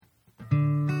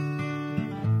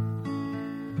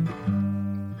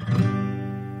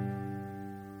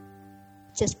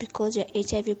Just because you're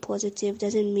HIV positive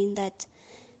doesn't mean that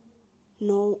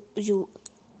you're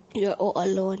all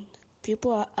alone.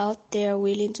 People are out there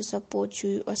willing to support you.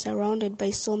 You are surrounded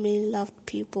by so many loved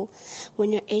people.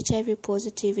 When you're HIV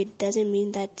positive, it doesn't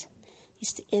mean that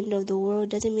it's the end of the world. It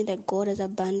doesn't mean that God has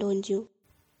abandoned you.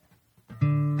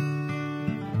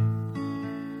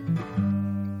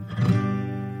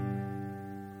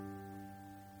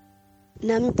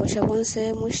 Nami posha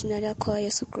bonse mushinali kwa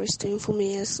Yesu Kristo infumu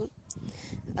Yesu.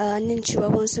 Ninchiwa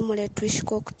bonse mule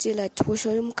tuishiko kutila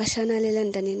tukushori mukashana lele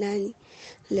ndani nani.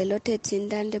 Lelote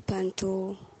tindande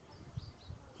pantu.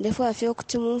 Defo afyo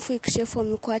kuti mumfu ikishefo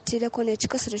mikwatile kone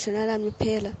chikasiro shonala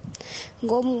mipela.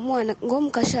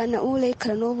 Ngomu kashana ule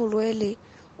ikanobu lwele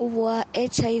uwa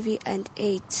HIV and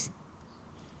AIDS.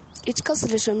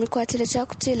 Ichikasiro shonala mikwatile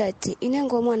chakutila ati ine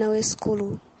mwana we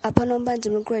skulu. Apano mbandi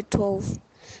grade 12.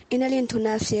 Inali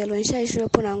ntunafyelo nshaishiwe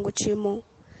ponangu chimo.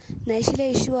 Na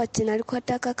ishile ishiwa ati nalikuwa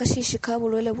taka kashishi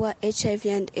kabulwele wa HIV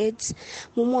and AIDS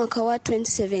mu mwaka wa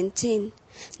 2017.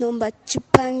 Nomba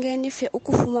chipange nife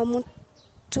ukufuma mu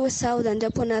 2000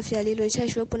 ndipo nafya lilo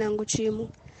nshaishiwe ponangu chimo.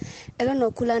 Elo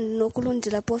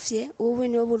nokulundila pofye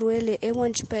uwini obulwele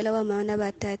ewanchipela wa maana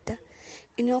batata.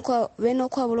 Inokwa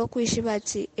wenokwa bulo kuishi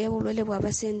bati ebulwele bwa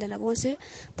basenda na bonse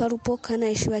parupoka na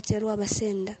ishi bati ero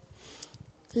abasenda.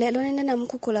 Lelo nene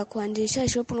namukukula kwandisha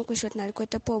ishopo nokushot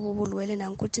nalikweta po bulwele na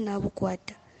nkuti na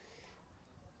bukwata.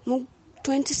 Mu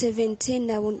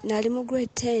 2017 nali mu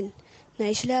grade 10 na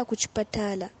ishila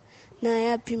kuchipatala na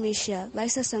yapimisha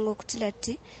baisa sango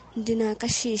kutilati ndina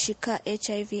kashishi ka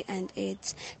HIV and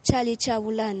AIDS. Chali cha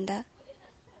bulanda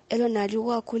elo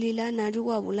naliwa kulila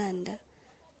naliwa bulanda.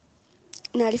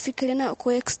 Nalifikiri na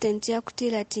ku extent ya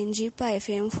kutilati njipa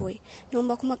FMFwe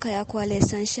nomba kumaka ya kwa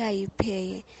lesansha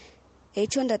ipeye.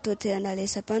 Echo ndatotera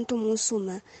nalesa pantu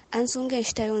musuma ansunga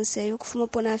eshita yonse yokufuma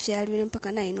pona afyalwire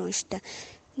mpaka na inoshita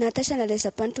natasha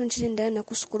nalesa pantu nchilinda na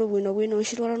kusukuru bwino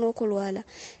nshirwala nokulwala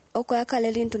oko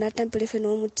yakaleli ntu natampelefe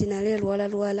no mutina le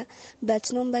lwala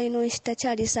but nomba inoshita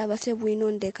chali saba fe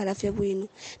bwino ndekala fe bwino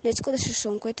nechikola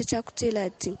shishonkwete chakutila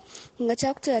ati nga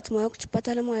chakutila ati mwa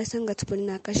kuchipatala mwa yasanga tuponi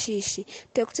na kashishi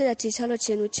tekutila ati chalo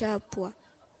chenu chapwa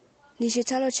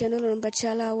nishitalo cheno lomba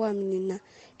chala wa mnina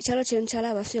ichalo chenu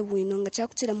chala bafye bwino nga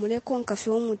chakutira muleko nkafe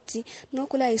omuti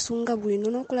nokula isunga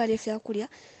bwino nokula lefya kulya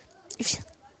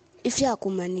ifya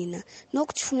kumanina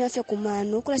nokuchifumya fya kumana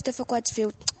nokula stefa kwati fye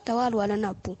tawalwala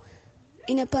napo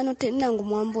ine pano tenangu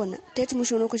mwambona teti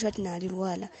mushono kushati na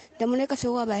alilwala ndamuleka fye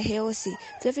waba healthy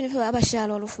fye fye waba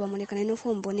shalo olufu bamoneka na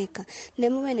inofo mboneka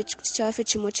nemumene chikuti chafe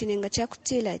chimo chinenga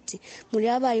chakutila ati muli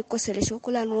aba ikoselesha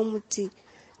okula no muti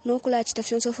nokula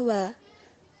chitafyonso fuba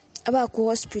aba ku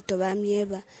hospital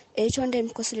bamyeba echo nde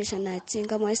mkoselesha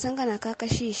natinga mwaisanga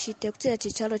nakakashishi tekutira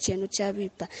chichalo chenu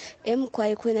chabipa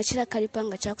emkwaye kwena chira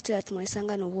kalipanga chakutira ati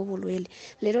mwaisanga no bubulwele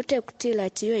lero tekutira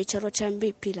ati yo ichalo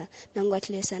chambipila nangu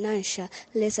atlesa nansha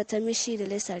lesa tamishile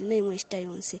lesa naimwe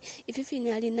shitayonse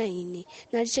ififini ali naine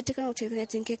nalichetekana kutekana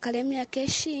tinke kalemya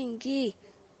keshingi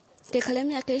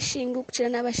Tekalemya keshingu kuchira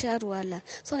nabasharwala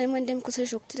so nemwende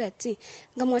mkoselesha kutira ati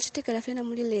ngamwachitekala fena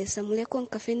mulilesa muleko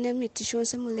nkafena miti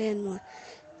shonse mulenwa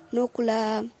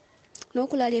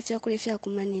nokula lefya kulefya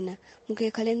kumanina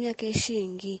mukekalemya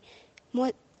keshingi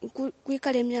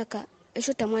kuikalemya ka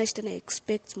esho tamwashi tena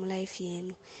expect mu life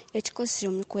yenu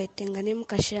echikosiro mikwete ngane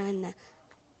mukashana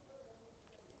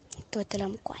totela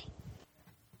mkwai.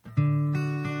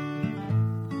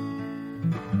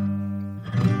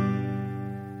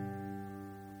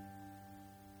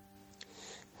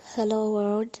 Hello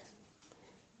world.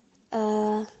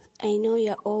 I know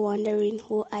you're all wondering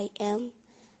who I am,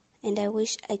 and I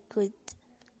wish I could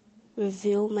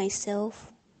reveal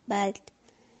myself, but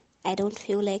I don't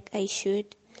feel like I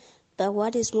should. But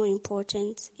what is more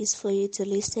important is for you to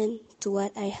listen to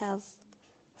what I have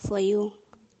for you.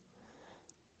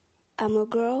 I'm a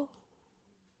girl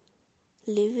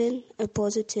living a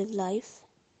positive life.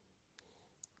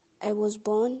 I was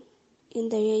born in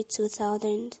the year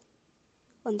 2000.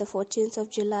 On the 14th of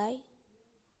July.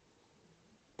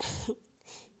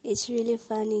 It's really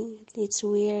funny, it's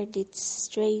weird, it's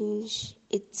strange,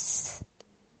 it's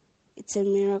a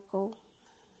miracle.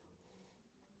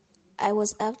 I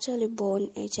was actually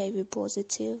born HIV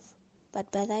positive,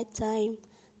 but by that time,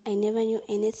 I never knew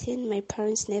anything, my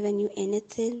parents never knew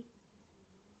anything.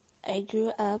 I grew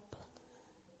up,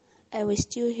 I was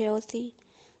still healthy,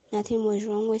 nothing was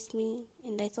wrong with me,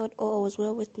 and I thought all was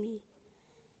well with me.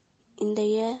 In the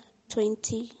year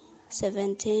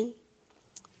 2017,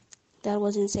 that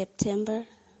was in September,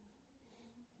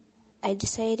 I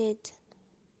decided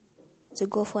to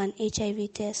go for an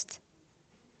HIV test.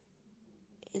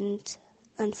 And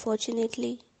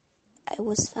unfortunately, I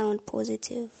was found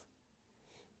positive.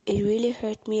 It really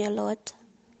hurt me a lot.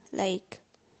 Like,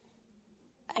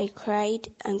 I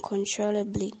cried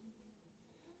uncontrollably.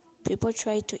 People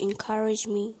tried to encourage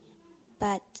me,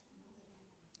 but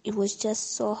it was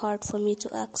just so hard for me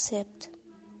to accept.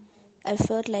 I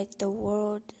felt like the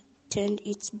world turned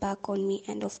its back on me,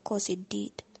 and of course it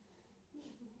did.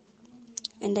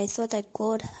 And I thought that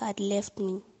God had left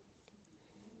me.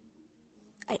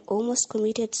 I almost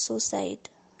committed suicide.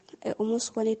 I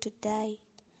almost wanted to die.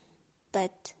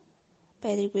 But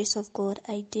by the grace of God,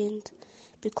 I didn't.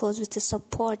 Because with the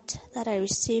support that I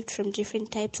received from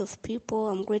different types of people,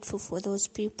 I'm grateful for those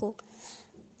people.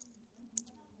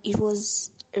 It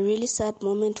was a really sad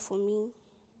moment for me.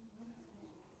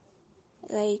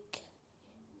 Like,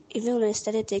 even when I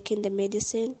started taking the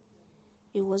medicine,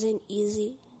 it wasn't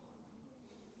easy.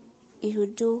 It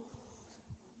would do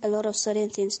a lot of certain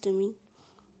things to me.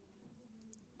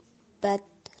 But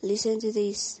listen to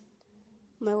this.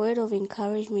 My word of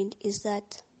encouragement is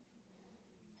that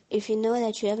if you know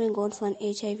that you haven't gone for an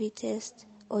HIV test,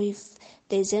 or if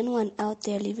there's anyone out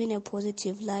there living a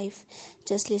positive life,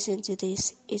 just listen to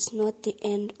this. It's not the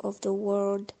end of the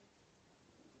world.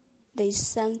 There's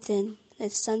something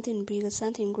bigger,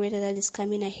 something greater that is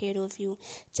coming ahead of you.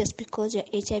 Just because you're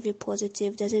HIV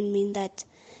positive doesn't mean that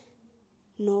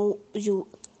you're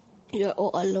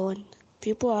all alone.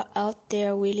 People are out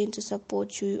there willing to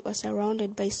support you. You are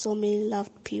surrounded by so many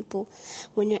loved people.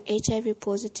 When you're HIV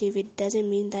positive, it doesn't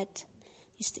mean that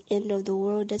it's the end of the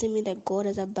world. It doesn't mean that God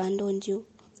has abandoned you.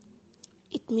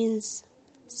 It means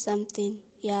something.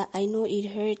 Yeah, I know it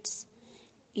hurts.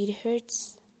 It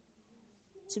hurts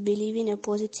to be living a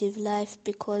positive life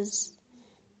because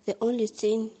the only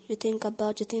thing you think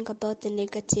about the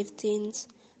negative things.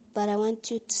 But I want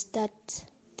you to start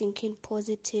thinking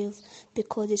positive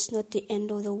because it's not the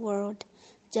end of the world.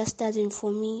 Just as in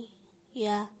for me,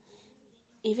 yeah,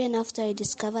 even after I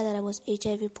discovered that I was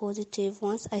HIV positive,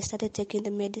 once I started taking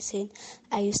the medicine,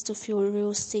 I used to feel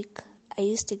real sick. I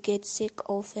used to get sick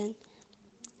often.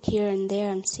 Here and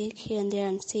there I'm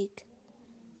sick.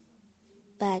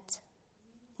 But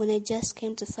when I just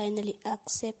came to finally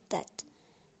accept that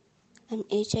I'm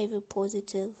HIV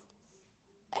positive,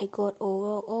 I got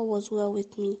all was well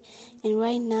with me. And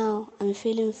right now, I'm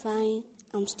feeling fine.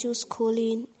 I'm still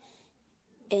schooling.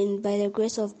 And by the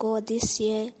grace of God, this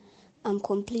year, I'm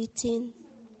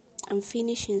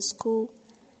finishing school.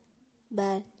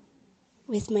 But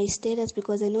with my status,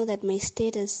 because I know that my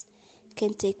status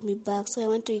can take me back. So I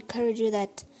want to encourage you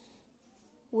that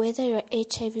whether you're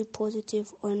HIV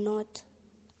positive or not,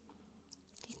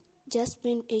 just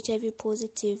being HIV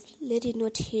positive, let it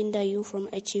not hinder you from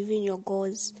achieving your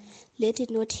goals. Let it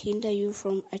not hinder you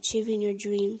from achieving your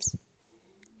dreams.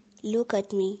 Look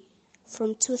at me.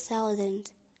 From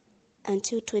 2000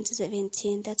 until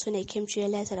 2017, that's when I came to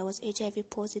realize that I was HIV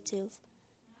positive.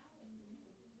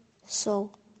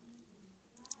 So,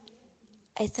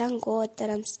 I thank God that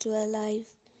I'm still alive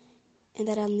and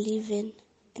that I'm living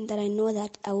and that I know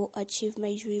that I will achieve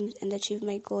my dreams and achieve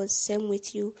my goals. Same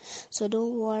with you. So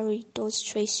don't worry, don't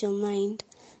stress your mind.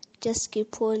 Just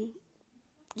keep on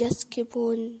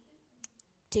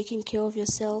taking care of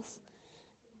yourself.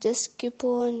 Just keep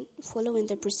on following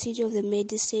the procedure of the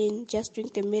medicine. Just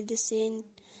drink the medicine,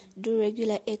 do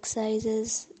regular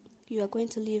exercises. You are going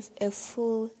to live a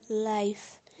full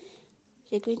life.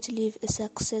 You're going to live a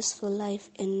successful life,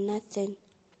 and nothing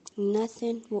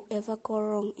will ever go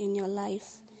wrong in your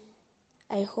life.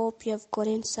 I hope you have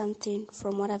gotten something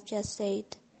from what I've just said.